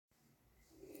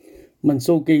民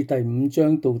數記第5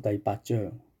章到第8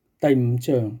章。第5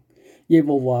章，耶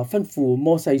和華吩咐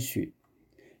摩西說：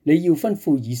你要吩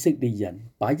咐以色列人，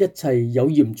把一切有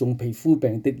嚴重皮膚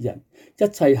病的人，一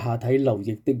切下體流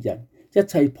液的人，一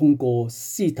切碰過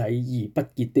屍體而不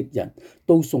潔的人，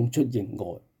都送出營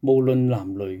外，無論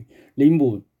男女，你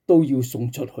們都要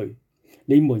送出去。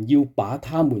你們要把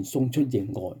他們送出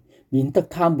營外，免得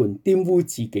他們玷污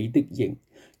自己的營。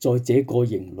在這個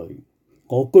營裡，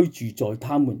我居住在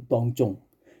他們當中。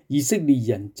以色列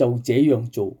人就這樣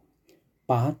做，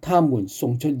把他們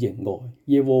送出營外。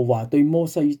耶和華對摩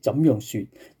西怎樣說，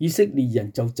以色列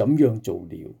人就怎樣做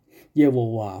了。耶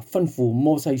和華吩咐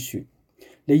摩西說：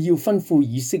你要吩咐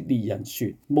以色列人說，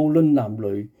無論男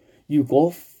女，如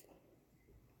果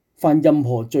犯任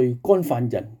何罪，干犯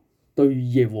人對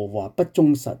耶和華不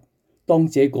忠實，當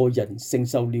這個人承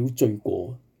受了罪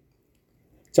過，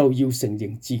就要承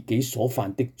認自己所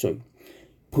犯的罪，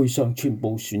賠償全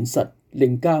部損失，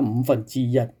另加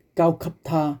1/5，交給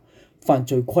他犯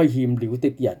罪虧欠了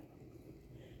的人。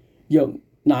若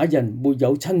那人沒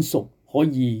有親屬可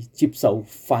以接受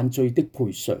犯罪的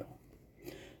賠償，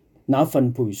那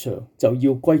份賠償就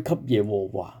要歸給耶和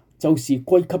華，就是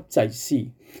歸給祭司。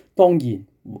當然，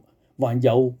還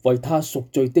有為他贖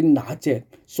罪的那隻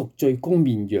贖罪公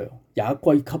綿羊，也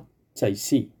歸給祭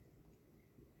司。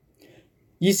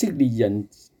以色列人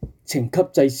呈給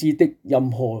祭司的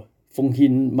任何奉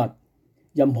獻物、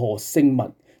任何聖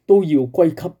物，都要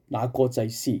歸給那個祭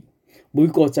司。每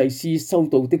個祭司收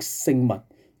到的聖物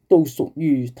都屬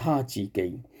於他自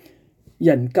己，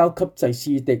人交給祭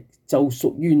司的就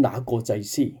屬於那個祭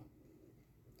司。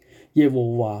耶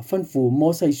和華吩咐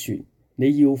摩西說：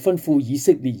你要吩咐以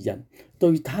色列人，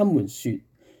對他們說，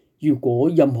如果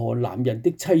任何男人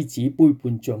的妻子背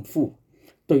叛丈夫，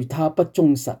對他不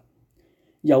忠實，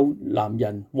有男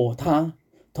人和她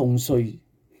同睡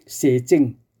射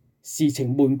精，事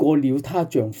情瞞過了她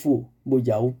丈夫，沒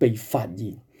有被發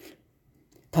現，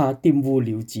她玷污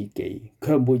了自己，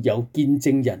卻沒有見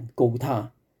證人告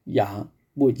她，也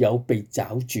沒有被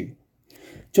抓住。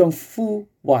丈夫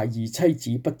懷疑妻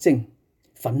子不貞，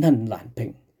憤恨難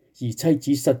平，而妻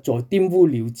子實在玷污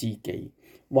了自己，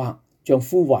或丈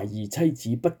夫懷疑妻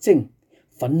子不貞，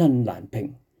憤恨難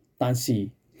平，但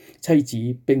是妻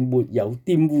子並沒有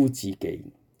玷污自己，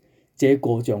這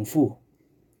個丈夫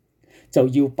就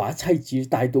要把妻子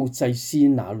帶到祭司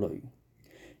那裡，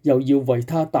又要為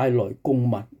他帶來供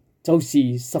物，就是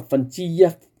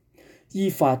1/10伊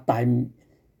法大麥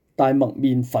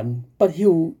麵粉，不可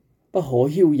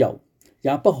澆油，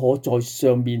也不可在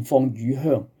上面放乳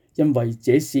香，因為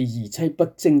這是兒妻不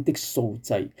貞的素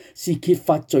祭，是揭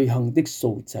發罪行的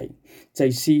素祭。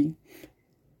祭司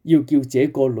要叫這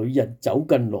個女人走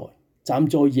近來，站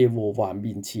在耶和華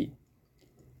面前。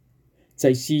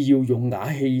祭司要用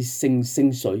瓦器盛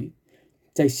聖水，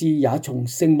祭司也從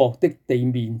聖幕的地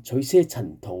面取些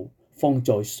塵土，放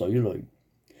在水裡。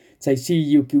祭司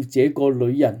要叫這個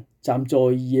女人站在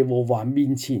耶和華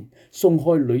面前，鬆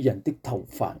開女人的頭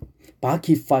髮，把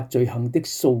揭發罪行的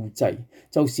素祭，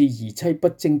就是兒妻不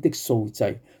貞的素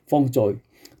祭，放在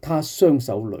她雙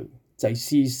手裡。祭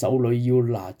司手裡要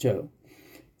拿着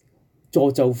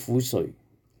詛咒苦水。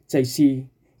祭司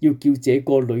要叫這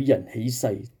個女人起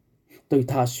誓，對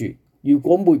她說：如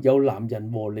果沒有男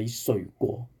人和你睡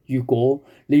過，如果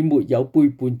你沒有背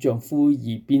叛丈夫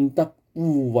而變得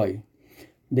污穢，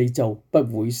你就不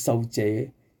會受這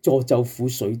詛咒苦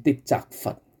水的責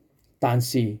罰。但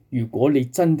是如果你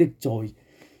真的在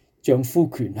丈夫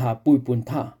權下背叛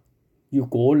他，如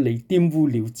果你玷污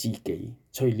了自己，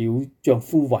除了丈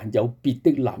夫還有別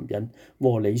的男人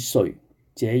和你睡，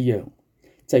這樣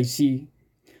祭司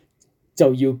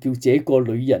就要叫這個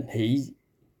女人起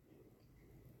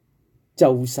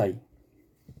咒誓。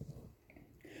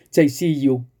祭司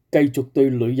要繼續對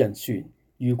女人說：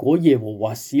如果耶和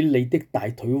華使你的大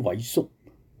腿萎縮、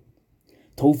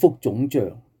肚腹腫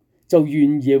脹，就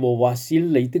願耶和華使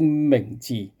你的名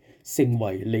字成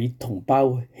為你同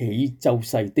胞起咒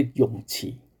誓的用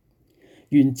詞。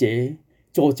願這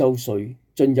詛咒水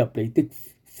進入你的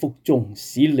腹中，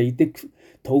使你的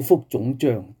肚腹腫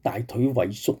脹、大腿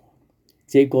萎縮。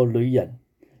這個女人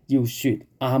要說：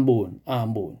阿門，阿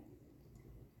門。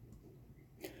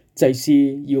祭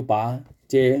司要把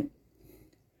這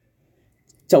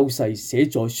咒誓寫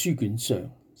在書卷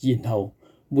上，然後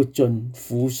抹進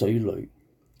苦水裡，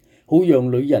好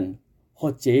讓女人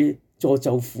喝這詛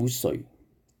咒苦水。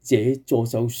這詛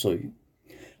咒水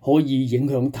可以影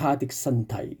響她的身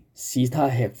體，使她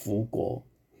吃苦果。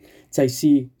祭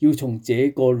司要從這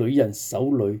個女人手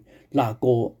裡拿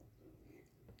過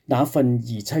那份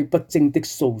兒妻不貞的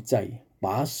素祭，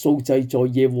把素祭在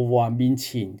耶和華面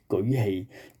前舉起，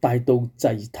帶到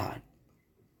祭壇。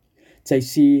祭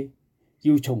司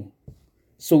要從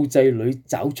素祭裏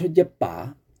找出一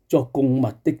把作供物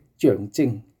的象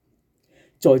徵，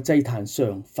在祭壇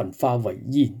上焚化為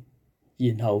煙，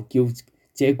然後叫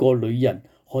這個女人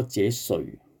喝這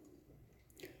水。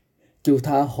叫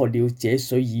她喝了這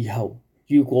水以後，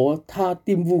如果她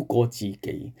玷污過自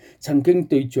己，曾經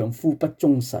對丈夫不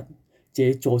忠實，這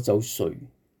詛咒水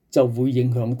就會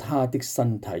影響她的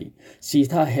身體，使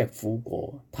她吃苦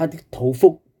果，她的肚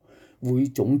腹會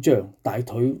腫脹，大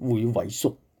腿會萎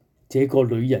縮。這個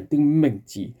女人的名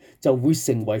字就會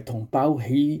成為同胞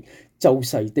起咒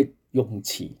誓的用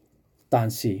詞。但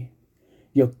是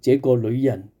若這個女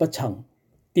人不曾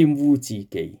玷污自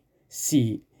己，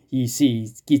而是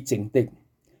潔淨的，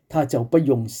她就不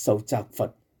用受責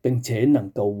罰，並且能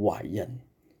夠懷孕。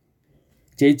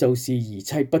這就是兒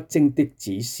妻不貞的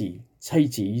指示。妻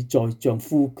子在丈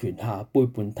夫權下背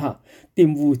叛他，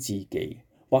玷污自己，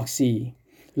或是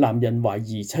男人懷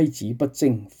疑妻子不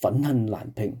貞，憤恨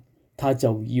難平，他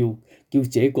就要叫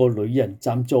這個女人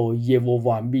站在耶和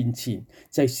華面前，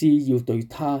祭司要對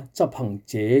她執行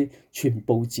這全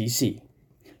部指示，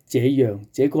這樣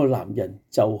這個男人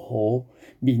就可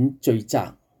免罪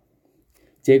責，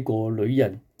這個女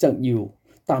人則要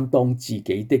擔當自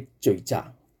己的罪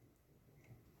責。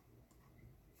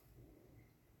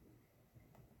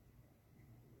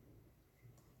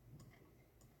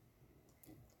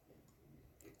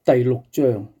第6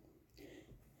章，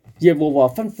耶和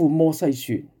華吩咐摩西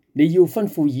說：你要吩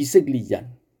咐以色列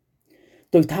人，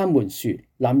對他們說，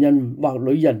男人或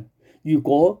女人如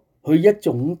果許一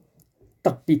種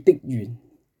特別的願，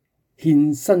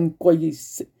獻身歸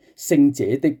聖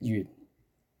者的願，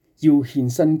要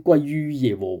獻身歸於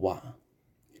耶和華，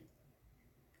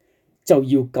就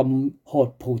要禁喝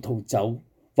葡萄酒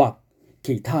或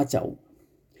其他酒，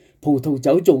葡萄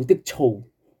酒做的醋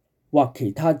或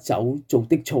其他酒做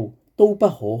的醋都不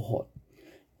可喝，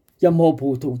任何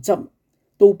葡萄汁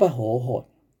都不可喝，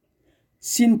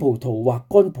鮮葡萄或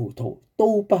乾葡萄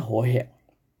都不可吃。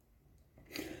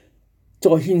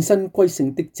在獻身歸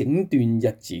聖的整段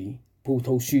日子，葡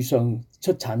萄樹上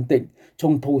出產的，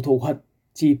從葡萄核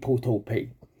至葡萄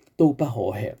皮都不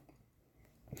可吃。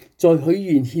在許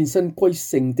願獻身歸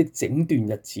聖的整段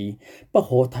日子，不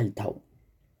可剃頭。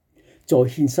在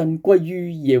獻身歸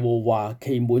於耶和華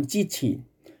期滿之前，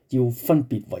要分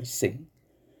別為聖，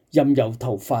任由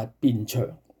頭髮變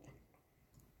長。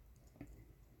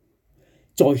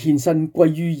在獻身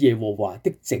歸於耶和華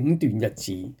的整段日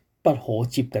子，不可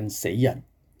接近死人。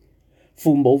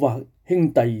父母或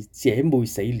兄弟姐妹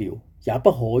死了，也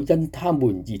不可因他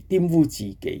們而玷污自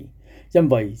己，因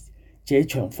為這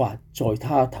長髮在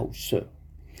他頭上，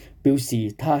表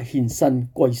示他獻身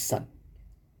歸神。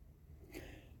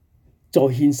在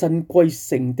獻身歸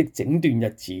聖的整段日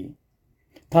子，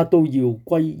他都要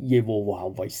歸耶和華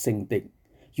為聖的。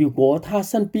如果他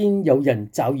身邊有人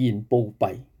驟然暴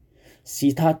斃，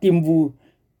使他玷污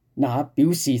那表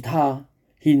示他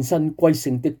獻身歸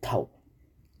聖的頭，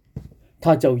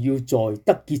他就要在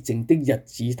得潔淨的日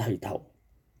子剃頭，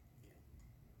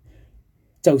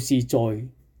就是在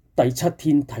第7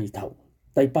天剃頭。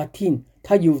第8天，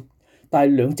他要帶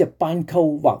2隻斑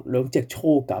鳩或2隻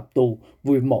雛鴿到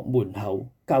會幕門口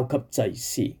交給祭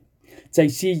司。祭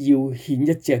司要獻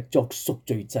1隻作贖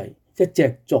罪祭，1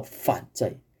隻作燔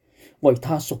祭，為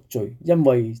他贖罪，因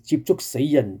為接觸死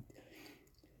人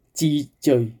致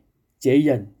罪。這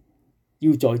人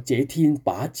要在這天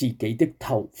把自己的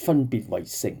頭分別為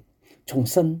聖，重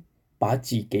新把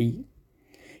自己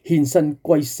獻身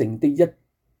歸聖的一段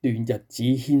日子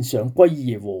獻上歸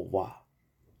耶和華。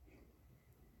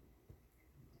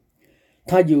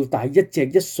他要帶1隻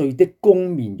1歲的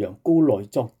公綿羊羔來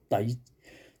作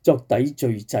抵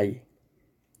罪祭。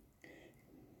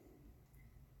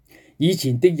以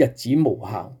前的日子無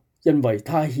效，因為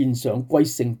他獻上歸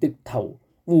聖的頭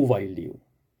污穢了。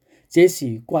這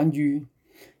是關於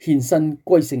獻身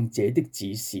歸聖者的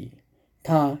指示。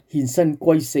他獻身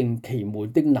歸聖期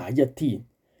滿的那一天，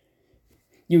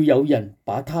要有人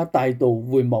把他帶到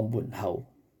會幕門口，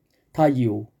他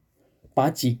要把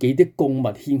自己的供物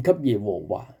獻給耶和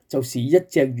華，就是1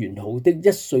隻完好的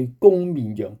1歲公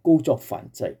綿羊羔作燔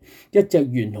祭，1隻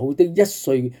完好的1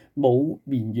歲母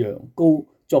綿羊羔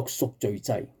作贖罪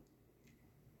祭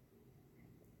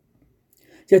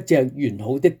，1隻完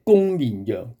好的公綿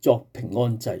羊作平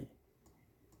安祭。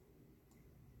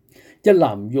一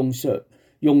籃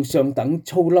用上等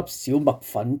粗粒小麥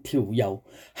粉調油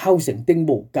烤成的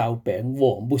無酵餅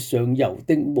和抹上油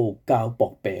的無酵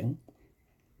薄餅，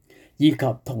以及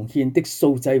同獻的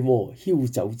素祭和澆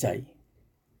酒祭。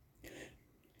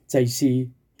祭司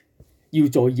要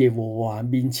在耶和華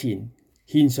面前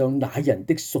獻上那人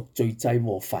的贖罪祭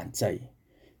和燔祭，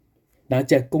那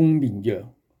隻公綿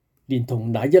羊連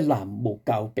同那一籃無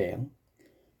酵餅，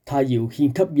他要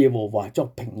獻給耶和華作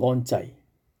平安祭。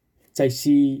祭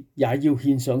司也要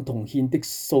獻上同獻的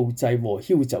素祭和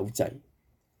澆酒祭。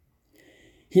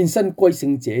獻身歸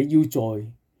聖者要在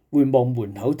會幕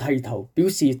門口剃頭，表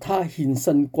示他獻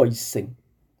身歸聖。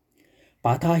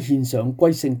把他獻上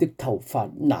歸聖的頭髮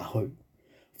拿去，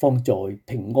放在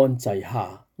平安祭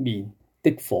下面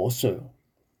的火上。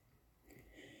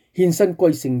獻身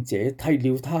歸聖者剃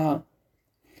了他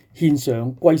獻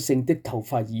上歸聖的頭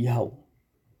髮以後，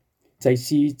祭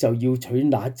司就要取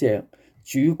那隻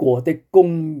煮過的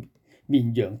公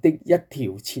綿羊的一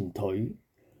條前腿，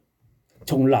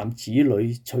從籃子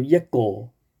裏取一個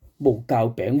無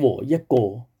酵餅和一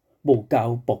個無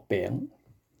酵薄餅，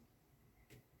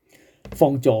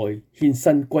放在獻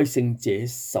身歸聖者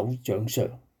手掌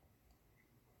上。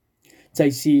祭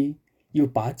司要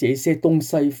把這些東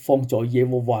西放在耶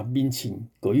和華面前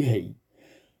舉起，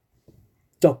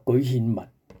作舉獻物。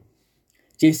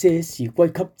這些是歸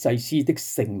給祭司的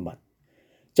聖物，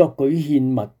作舉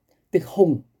獻物的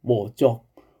胸和作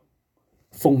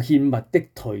奉獻物的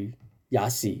腿也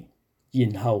是。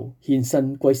然後獻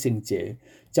身歸聖者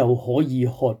就可以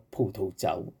喝葡萄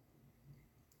酒。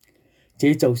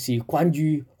這就是關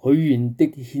於許願的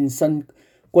獻身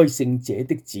歸聖者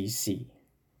的指示。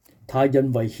他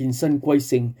因為獻身歸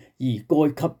聖而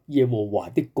該給耶和華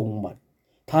的供物。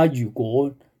他如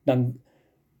果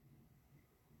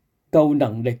夠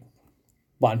能力，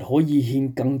還可以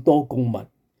獻更多供物。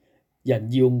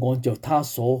人要按着他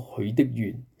所許的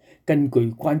願，根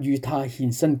據關於他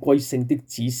獻身歸聖的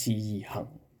指示而行。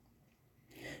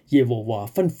耶和華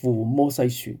吩咐摩西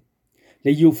說：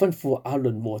你要吩咐亞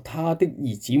倫和他的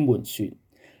兒子們說，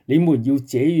你們要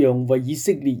這樣為以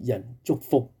色列人祝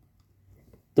福，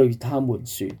對他們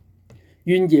說：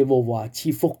願耶和華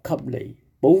賜福給你，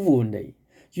保護你；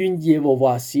願耶和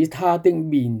華使他的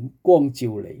面光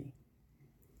照你，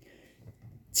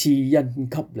賜恩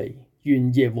給你；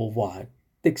願耶和華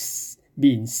的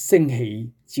面升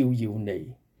起，照耀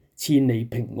你，賜你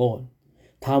平安。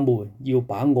他們要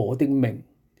把我的名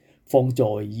放在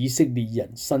以色列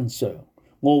人身上，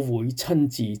我會親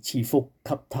自賜福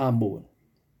給他們。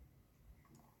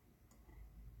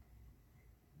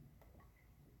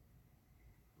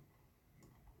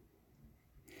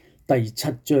第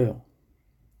7章，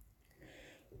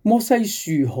摩西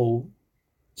樹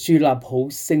立好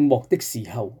聖幕的時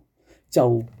候，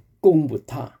就膏抹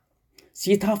它，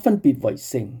使它分別為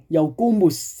聖，又膏抹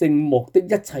聖幕的一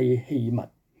切器物，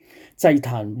祭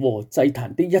壇和祭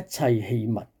壇的一切器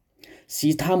物，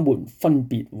使它們分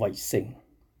別為聖。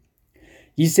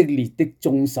以色列的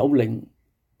眾領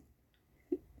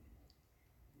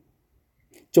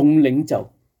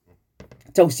袖，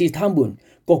就是他們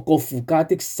各個父家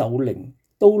的首領，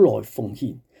都來奉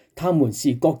獻。他們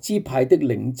是各支派的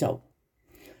領袖，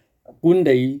管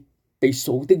理被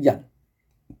數的人。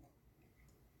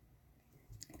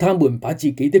他們把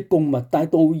自己的供物帶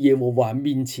到耶和華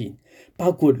面前，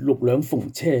包括6輛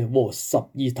鳳車和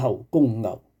12頭公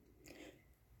牛。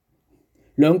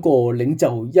2個領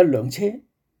袖1輛車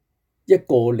，1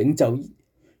個領袖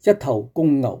1頭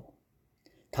公牛。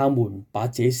他們把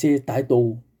這些帶到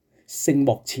聖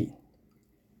幕前。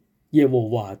耶和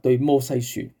華對摩西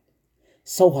說：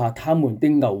收下他們的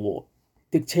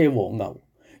車和牛，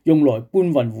用來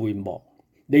搬運會幕。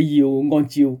你要按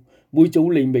照每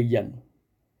組利未人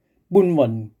搬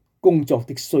運工作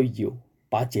的需要，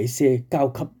把這些交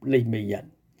給利未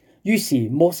人。於是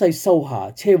摩西收下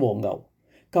車和牛，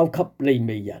交給利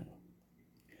未人。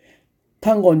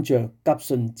他按着革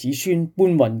順子孫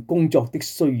搬運工作的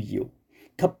需要，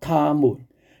給他們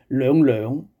2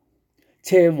輛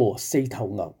車和4頭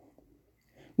牛。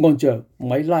按着米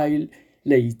拉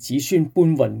利子孫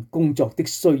搬運工作的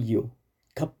需要，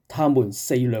給他們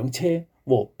4輛車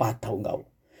和8頭牛。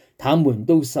他們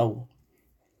都受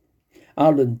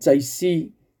亞倫祭司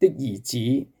的兒子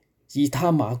以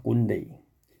他瑪管理。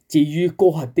至於哥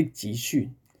轄的子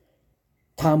孫，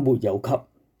他沒有給，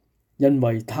因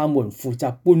為他們負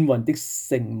責搬運的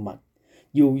聖物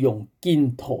要用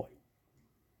肩抬。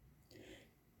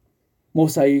摩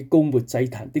西膏抹祭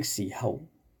壇的時候，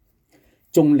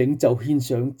眾領袖獻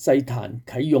上祭壇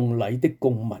啟用禮的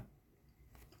供物。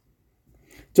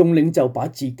眾領袖把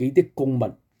自己的供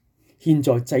物獻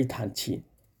在祭壇前。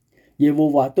耶和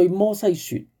華對摩西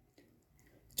說：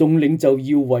眾領袖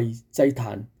要為祭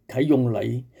壇啟用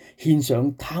禮獻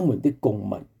上他們的供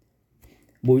物，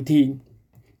每天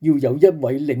要有1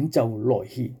位領袖來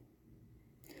獻。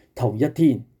頭1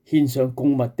天獻上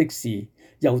供物的是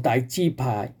猶大支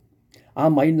派亞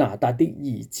米拿達的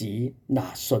兒子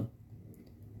拿順。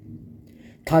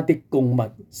他的供物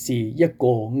是一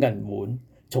個銀碗，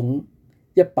重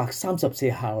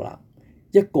134克勒；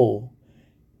一個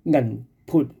銀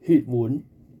潑血碗，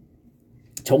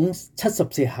重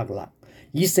74克勒，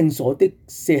以聖所的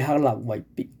4克勒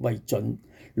為準，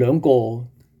兩個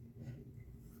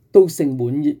都盛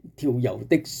滿調油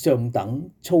的上等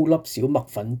粗粒小麥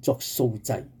粉作素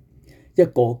祭；一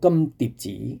個金碟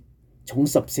子，重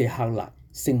14克勒，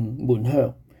盛滿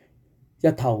香；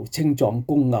一頭青壯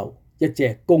公牛，一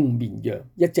隻公綿羊，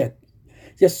一隻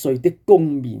1歲的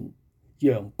公綿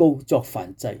羊羔作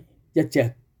燔祭，一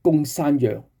隻公山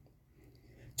羊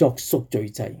作贖罪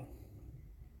祭。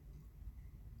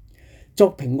作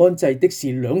平安祭的是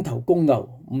2頭公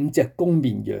牛、5隻公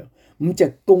綿羊、5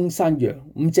隻公山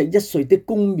羊、5隻1歲的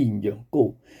公綿羊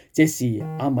羔，這是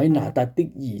亞米拿達的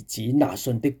兒子拿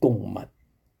順的供物。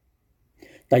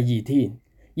第二天，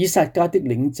以薩迦的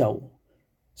領袖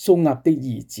蘇亞的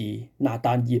兒子拿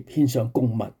但業獻上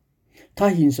供物，他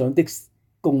獻上的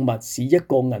供物是一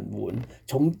個銀碗，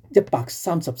重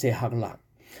134克勒；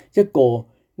一個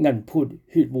銀潑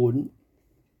血碗，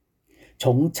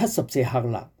重74克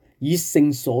勒，以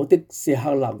聖所的4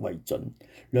克勒為準，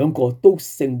兩個都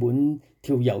盛滿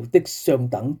調油的上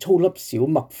等粗粒小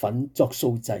麥粉作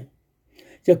素祭；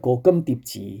一個金碟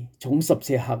子，重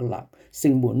14克勒，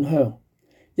盛滿香；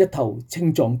一頭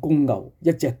青壯公牛，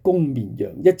一隻公綿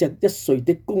羊，一隻1歲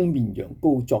的公綿羊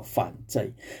羔作燔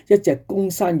祭，一隻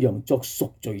公山羊作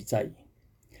贖罪祭。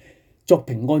作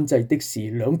平安祭的是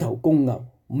2頭公牛、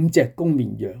5隻公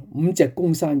綿羊、5隻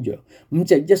公山羊、5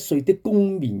隻1歲的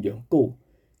公綿羊羔，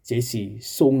這是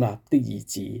蘇亞的兒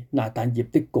子拿但業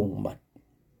的供物。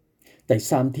第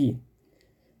三天，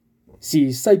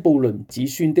是西布倫子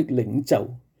孫的領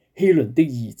袖希倫的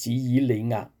兒子以利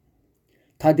亞，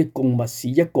他的供物是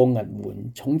一個銀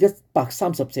碗，重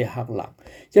134克勒；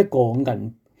一個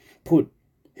銀潑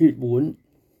血碗，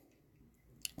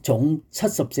重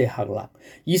74克勒，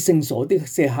以聖所的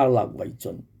4克勒為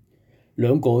準，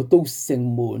兩個都盛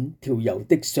滿調油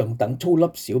的上等粗粒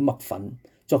小麥粉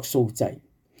作素祭；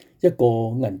一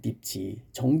個銀碟子，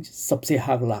重14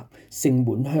克勒，盛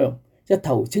滿香；一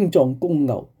頭青壯公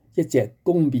牛，一隻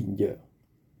公綿羊，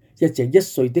一隻1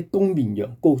歲的公綿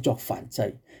羊羔作燔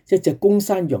祭，一隻公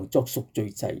山羊作贖罪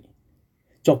祭。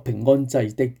作平安祭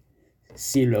的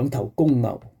是2頭公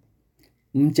牛、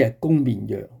5隻公綿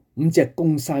羊、5隻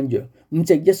公山羊、5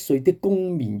隻1歲的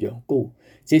公綿羊羔，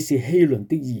這是希倫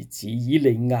的兒子以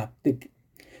利亞的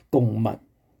供物。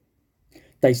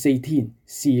第四天，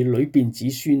是流便子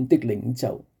孫的領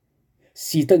袖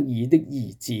示德爾的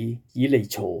兒子以利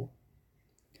楚，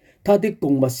他的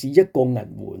供物是一個銀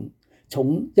碗，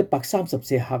重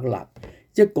134克勒；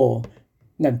一個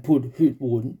銀潑血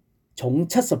碗，重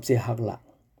74克勒，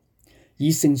以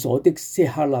聖所的4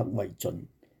克勒為準，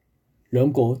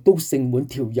兩個都盛滿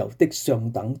調油的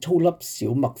上等粗粒小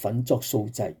麥粉作素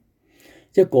祭；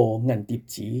一個銀碟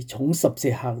子，重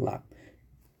14克勒，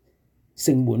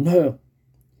盛滿香；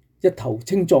一頭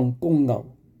青壯公牛，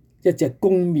一隻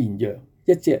公綿羊，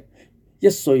一隻1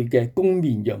歲嘅公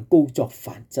綿羊羔作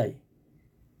燔祭，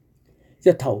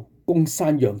一頭公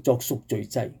山羊作贖罪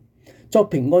祭。作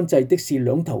平安祭的是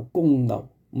2頭公牛、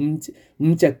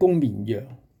5隻公綿羊、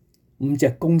5隻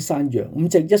公山羊、5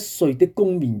隻1歲的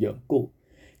公綿羊羔，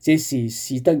這是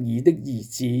示德爾的兒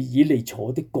子以利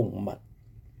楚的供物。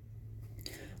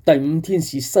第五天，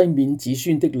是西緬子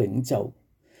孫的領袖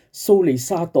蘇利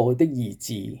沙代的兒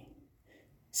子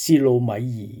示路米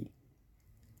爾，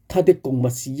他的供物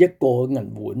是一個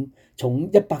銀碗，重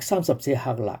134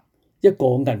克勒；一個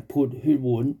銀潑血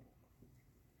碗，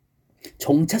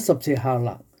重74克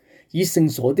勒，以聖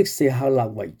所的4克勒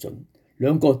為準，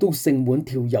兩個都盛滿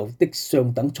調油的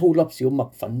上等粗粒小麥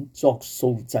粉作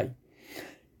素祭；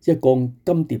一個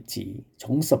金碟子，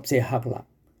重14克勒，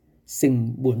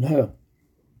盛滿香；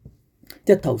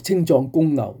一頭青壯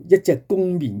公牛，一隻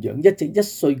公綿羊，一隻1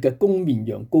歲嘅公綿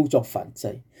羊羔作燔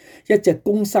祭，一隻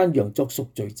公山羊作贖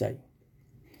罪祭。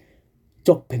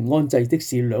作平安祭的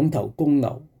是2頭公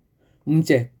牛、5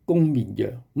隻公綿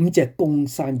羊、5隻公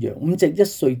山羊、5隻1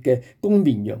歲嘅公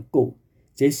綿羊羔，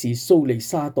這是蘇利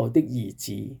沙代的兒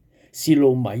子示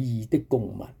路米爾的供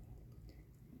物。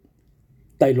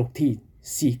第六天，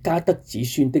是加德子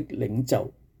孫的領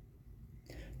袖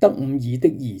德伍爾的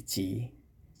兒子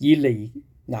以利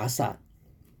亞撒，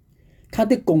他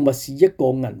的供物是一個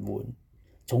銀碗，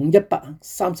重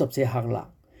134克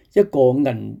勒；一個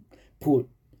銀潑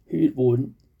血碗，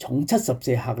重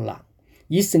74克勒，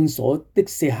以聖所的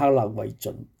4克勒為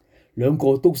準，兩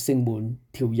個都盛滿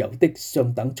調油的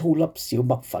上等粗粒小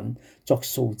麥粉作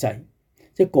素祭；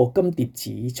一個金碟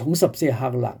子，重14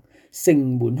克勒，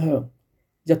盛滿香，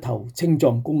一頭青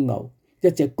壯公牛，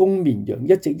一隻公綿羊，一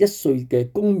隻1歲嘅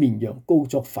公綿羊羔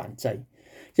作燔祭，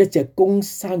一隻公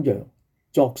山羊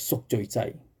作贖罪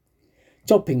祭。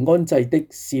作平安祭的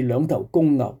是2頭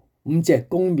公牛、5隻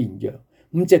公綿羊、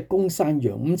5隻公山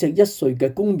羊、5隻1歲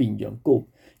嘅公綿羊羔，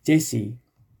這是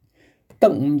得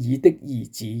伍爾的兒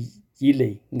子以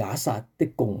利亞撒的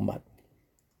供物。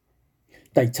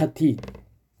第7天，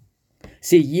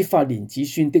是以法蓮子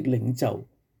孫的領袖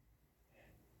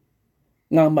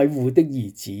亞米戶的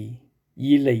兒子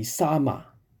以利沙瑪，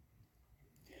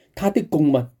他的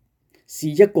供物是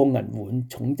一個銀碗，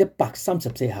重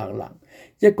134克勒；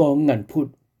一個銀缽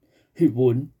血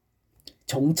碗，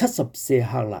重74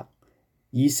克勒，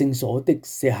以聖所的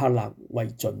舍客勒為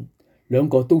準。2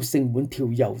個都盛滿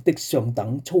調油的上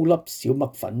等粗粒小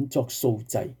麥粉作素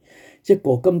祭。一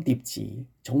個金碟子，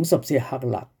重14克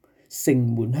勒，盛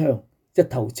滿香。一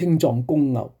頭青壯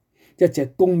公牛，一隻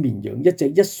公綿羊，一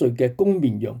隻1歲嘅公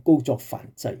綿羊羔作燔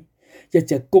祭，一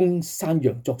隻公山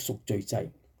羊作贖罪祭。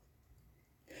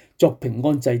作平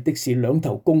安祭的是2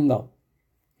頭公牛、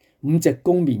5隻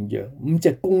公綿羊、5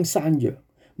隻公山羊、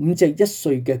5隻1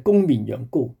歲嘅公綿羊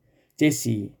羔，這是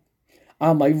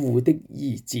亞米戶的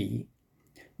兒子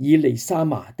以利沙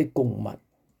瑪的供物。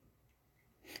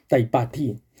第8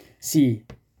天，是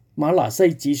瑪拿西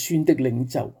子孫的領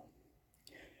袖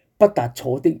不達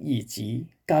楚的兒子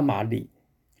加瑪列，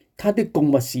他的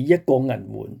供物是一個銀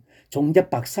碗，重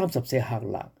134克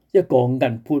勒；一個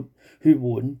銀缽血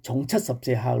碗，重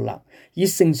74克勒，以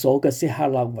聖所嘅舍客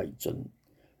勒為準。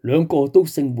2個都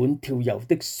盛滿調油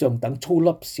的上等粗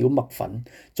粒小麥粉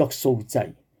作素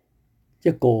祭。一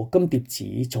個金碟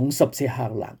子，重14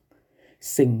克勒，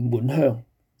盛滿香。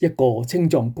一個青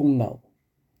壯公牛，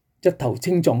一頭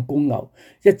青壯公牛，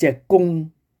一隻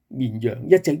公綿羊，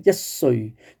一隻1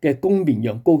歲嘅公綿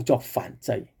羊羔作燔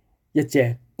祭，一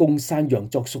隻公山羊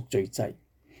作贖罪祭。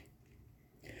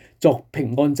作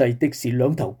平安祭的是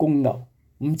2頭公牛、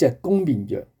5隻公綿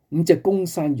羊、5隻公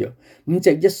山羊、5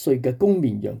隻1歲嘅公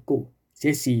綿羊羔，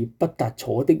這是不達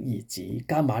楚的兒子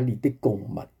加瑪列的供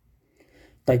物。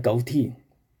第9天，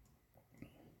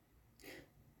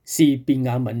是便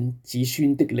雅憫子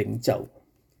孫的領袖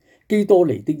基多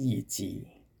尼的兒子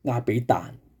亞比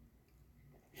但，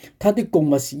他的供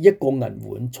物是一個銀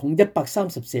碗，重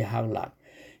134克勒；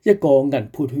一個銀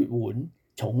缽血碗，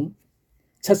重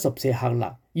74克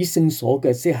勒，以聖所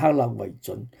嘅舍客勒為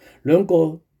準。2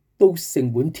個都盛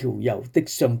滿調油的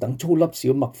上等粗粒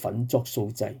小麥粉作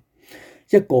素祭。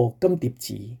一個金碟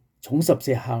子，重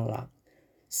14克勒，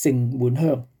盛滿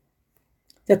香。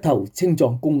一頭青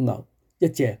壯公牛，一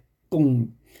隻公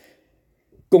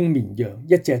綿羊，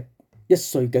一隻1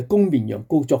歲嘅公綿羊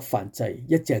羔作燔祭，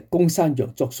一隻公山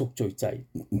羊作贖罪祭。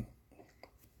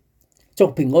作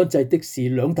平安祭的是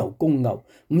2頭公牛、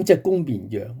5隻公綿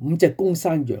羊、5隻公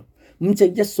山羊、5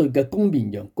隻1歲嘅公綿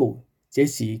羊羔，這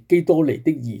是基多尼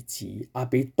的兒子亞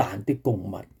比但的供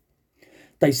物。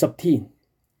第10天，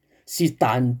是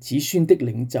但子孫的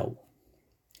領袖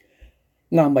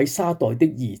亞米沙代的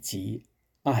兒子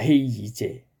亞希爾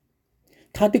謝，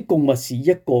他的供物是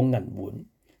一個銀碗，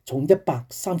重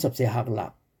134克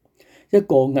勒；一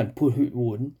個銀缽血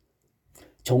碗，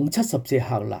重74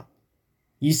克勒，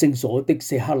以聖所的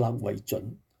舍客勒為準。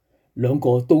2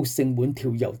個都盛滿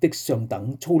調油的上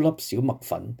等粗粒小麥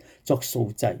粉作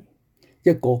素祭。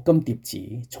一個金碟子，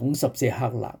重14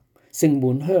克勒，盛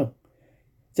滿香。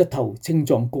一頭青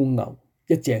壯公牛，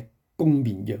一隻公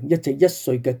綿羊，一隻1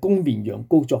歲嘅公綿羊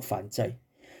羔作燔祭，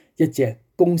一隻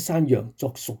公山羊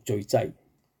作贖罪祭。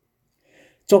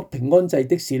作平安祭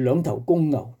的是2頭公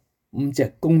牛、5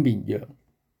隻公綿羊、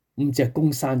5隻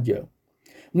公山羊、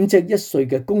5隻1歲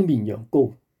嘅公綿羊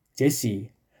羔，這是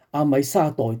亞米沙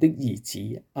代的兒子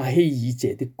亞希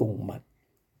爾謝的供物。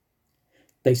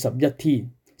第11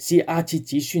天，是亞設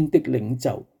子孫的領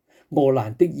袖俄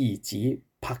蘭的兒子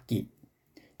帕結，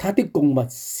他的供物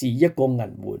是一個銀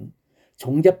碗，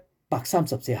重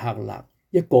134克勒；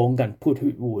一個銀缽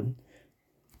血碗，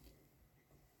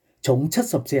重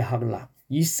74克勒，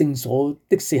以聖所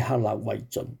的舍客勒為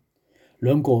準。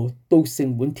2個都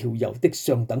盛滿調油的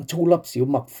上等粗粒小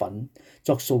麥粉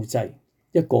作素祭。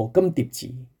一個金碟子，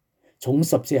重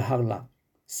14克勒，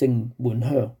盛滿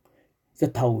香。一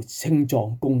頭青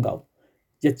壯公牛，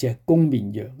一隻公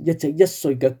綿羊，一隻1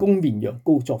歲嘅公綿羊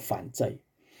羔作燔祭，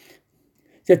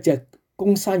一隻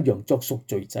公山羊作贖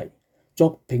罪祭。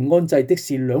作平安祭的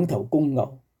是2頭公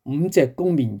牛、5隻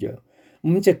公綿羊、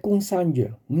5隻公山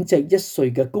羊、5隻1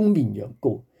歲嘅公綿羊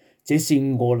羔，這是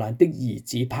俄蘭的兒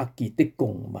子帕結的供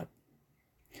物。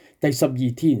第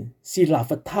12天，是拿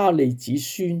弗他利子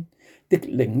孫的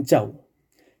領袖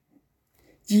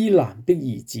伊蘭的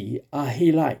兒子亞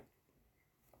希拉。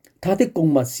他的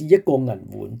供物是一個銀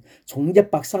碗，重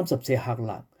130舍客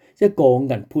勒；一個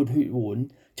銀潑血碗，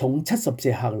重70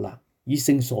舍客勒，以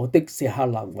聖所的舍客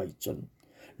勒為準。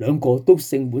兩個都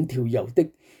盛滿調油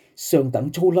的上等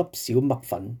粗粒小麥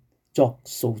粉作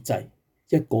素祭。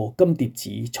一個金碟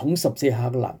子重10舍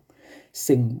客勒，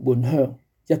盛滿香；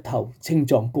一頭青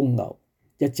壯公牛，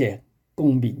一隻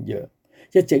公綿羊，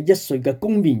一隻1歲嘅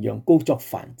公綿羊羔作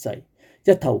燔祭，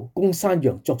一頭公山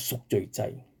羊作贖罪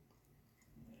祭。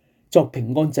作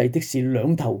平安祭的是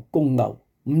2頭公牛、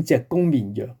5隻公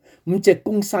綿羊、5隻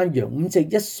公山羊、5隻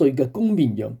1歲嘅公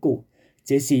綿羊羔。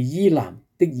這是伊蘭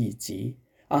的兒子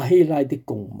亞希拉的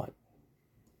供物。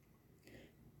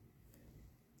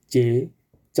這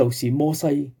就是摩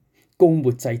西膏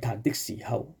抹祭壇的時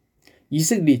候，以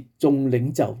色列眾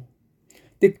領袖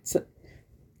的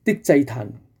祭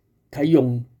壇啟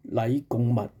用禮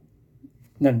供物：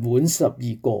銀碗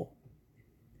12個，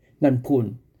銀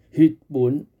盤血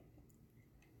碗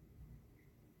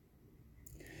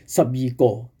12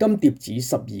個，金碟子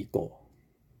12個。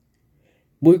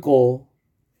每個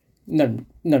銀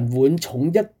碗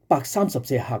重130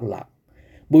舍客勒，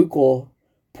每個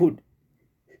潑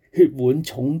血碗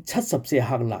重70舍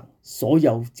客勒。所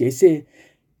有這些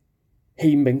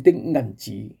器皿的銀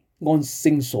子按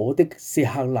聖所的舍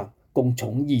客勒共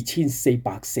重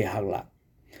2400舍客勒。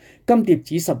金碟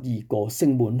子12個，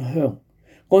盛滿香，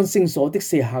按聖所的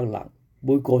舍客勒，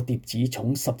每個碟子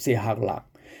重10舍客勒。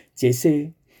這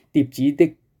些碟子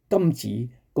的金子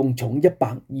共重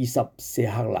120舍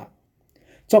客勒。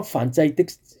作燔祭的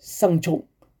牲畜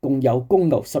共有公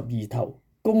牛12頭，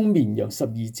公綿羊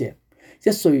12隻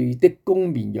，1歲的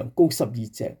公綿羊羔12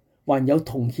隻，還有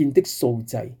同獻的素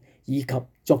祭，以及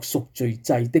作贖罪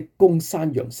祭的公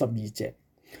山羊12隻。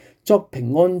作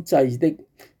平安祭的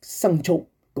牲畜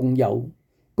共有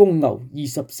公牛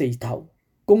24頭，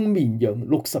公綿羊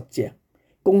60隻，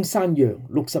公山羊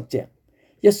60隻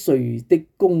，1歲的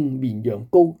公綿羊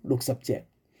羔60隻。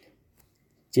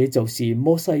這就是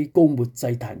摩西膏抹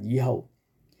祭壇以後，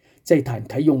祭壇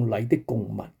啟用禮的供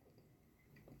物。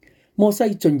摩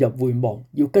西進入會幕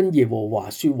要跟耶和華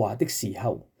說話的時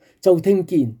候，就聽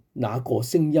見那個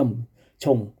聲音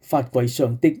從法櫃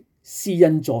上的施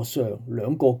恩座上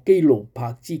2個基路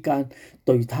伯之間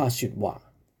對他說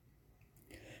話。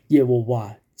耶和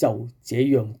華就這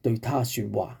樣對他說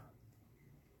話。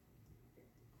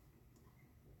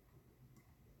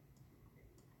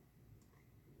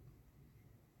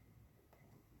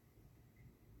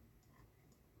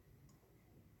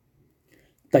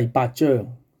第8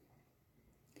章，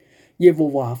耶和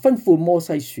華吩咐摩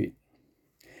西說：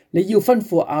你要吩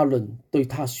咐亞倫對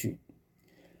他說，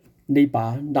你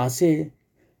把那些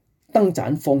燈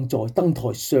盞放在燈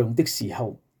臺上的時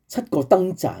候，7個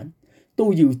燈盞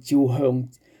都要照向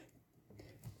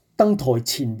燈臺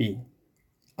前面。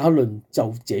亞倫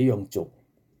就這樣做，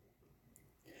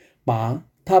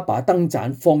他把燈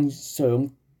盞放上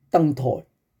燈臺，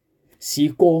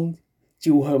使光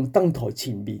照向燈臺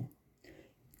前面，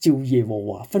照耶和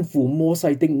華吩咐摩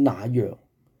西的那樣。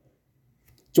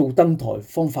做燈臺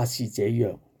方法是這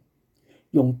樣：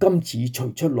用金子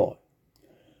錘出來，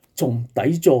從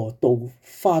底座到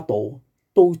花朵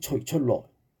都錘出來。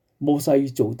摩西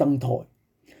做燈臺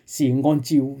是按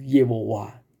照耶和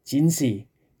華展示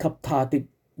給他的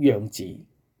樣子。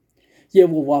耶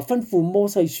和華吩咐摩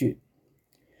西說：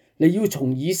你要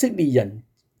從以色列人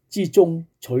之中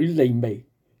取利未，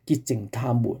潔淨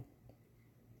他們。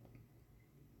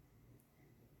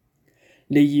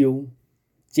你要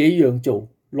這樣做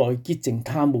來潔淨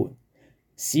他們，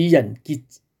使人潔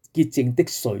淨的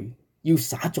水要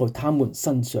灑在他們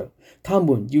身上，他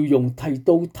們要用剃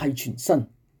刀剃全身，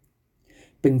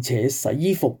並且洗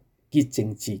衣服潔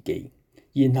淨自己。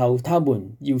然後他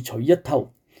們要取1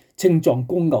頭青壯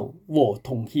公牛和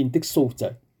同獻的素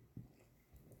祭，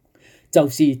就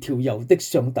是調油的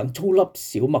上等粗粒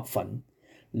小麥粉。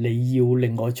你要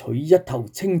另外取1頭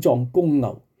青壯公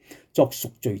牛作贖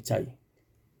罪祭。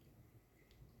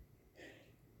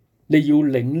你要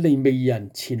領利未人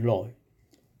前來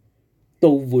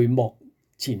到會幕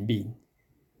前面，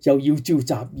又要召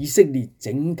集以色列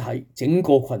整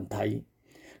個群體。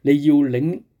你要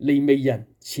領利未人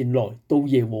前來到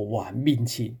耶和華面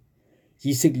前，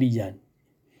以色列人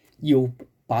要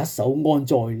把手按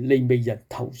在利未人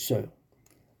頭上。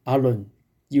亞倫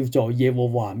要在耶和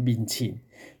華面前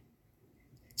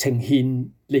呈獻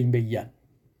利未人，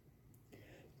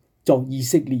作以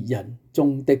色列人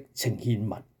中的呈獻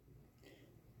物。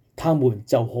他們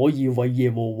就可以為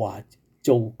耶和華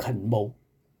做勤務。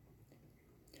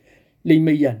利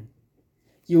未人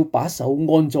要把手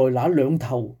按在那2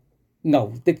頭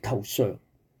牛的頭上，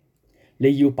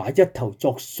你要把一頭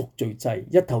作贖罪祭，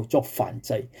一頭作燔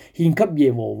祭，獻給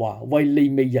耶和華，為利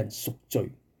未人贖罪。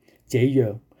這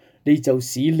樣你就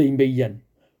使利未人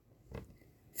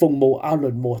服務亞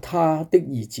倫和他的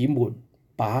兒子們，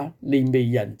把利未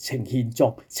人呈獻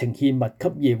作呈獻物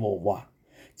給耶和華。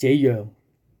這樣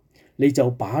你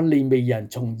就把利未人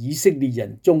從以色列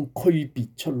人中區別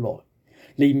出來，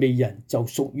利未人就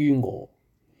屬於我。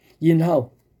然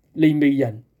後利未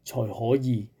人才可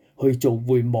以去做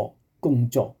會幕工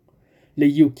作。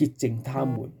你要潔淨他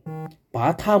們，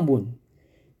把他們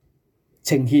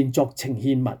呈獻作呈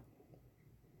獻物，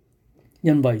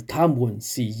因為他們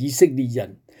是以色列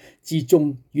人之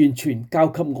中完全交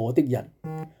給我的人。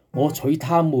我取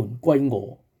他們歸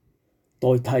我，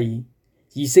代替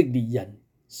以色列人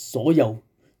所有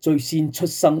最先出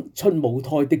母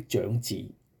胎的長子。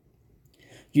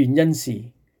原因是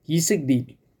以色列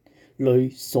裏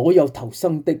所有頭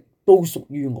生的都屬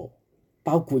於我，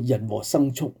包括人和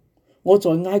牲畜。我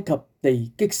在埃及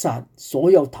地擊殺所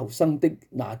有頭生的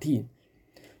那天，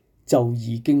就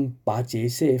已經把這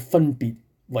些分別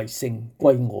為聖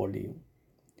歸我了。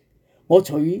我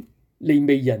取利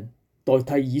未人代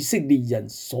替以色列人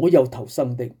所有頭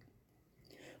生的。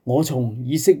我從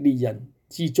以色列人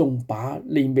之中把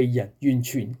利未人完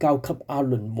全交給亞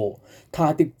倫和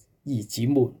他的兒子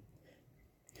們，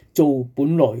做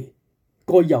本來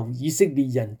該由以色列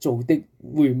人做的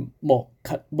會幕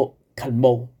勤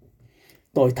務，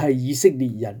代替以色列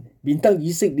人，免得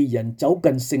以色列人走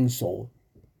近聖所，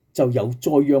就有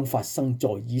災殃發生在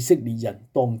以色列人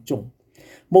當中。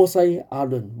摩西、亞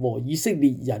倫和以色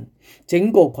列人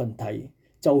整個群體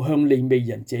就向利未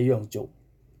人這樣做。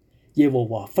耶和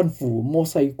華吩咐摩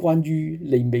西關於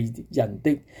利未人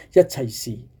的一切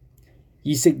事，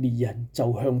以色列人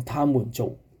就向他們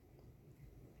做。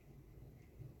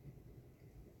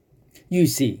於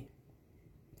是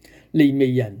利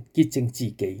未人潔淨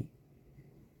自己，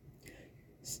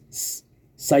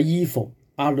洗衣服。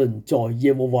亞倫在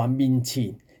耶和華面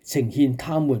前呈獻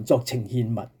他們作呈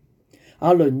獻物，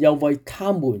亞倫又為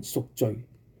他們贖罪，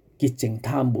潔淨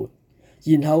他們。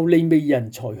然後利未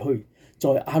人才去在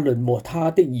亞倫和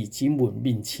他的兒子們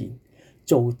面前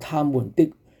做他們的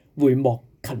會幕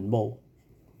勤務。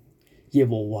耶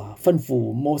和華吩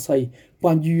咐摩西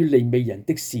關於利未人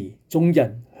的事，眾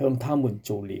人向他們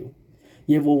做了。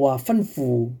耶和華吩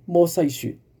咐摩西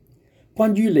說：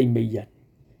關於利未人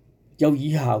有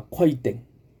以下規定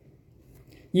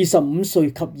：25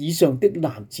歲及以上的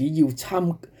男子要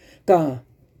參加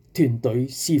團隊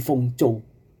侍奉做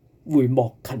會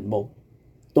幕勤務，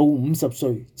到50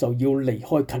歲就要離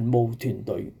開勤務團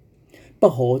隊，不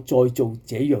可再做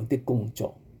這樣的工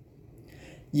作，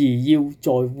而要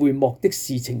在會幕的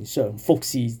事情上服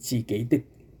侍自己的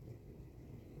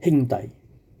兄弟，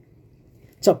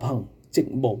執行職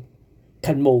務，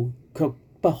勤務卻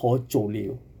不可做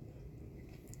了。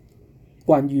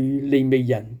關於利未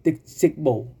人的職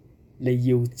務，你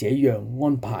要這樣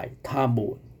安排他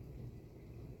們。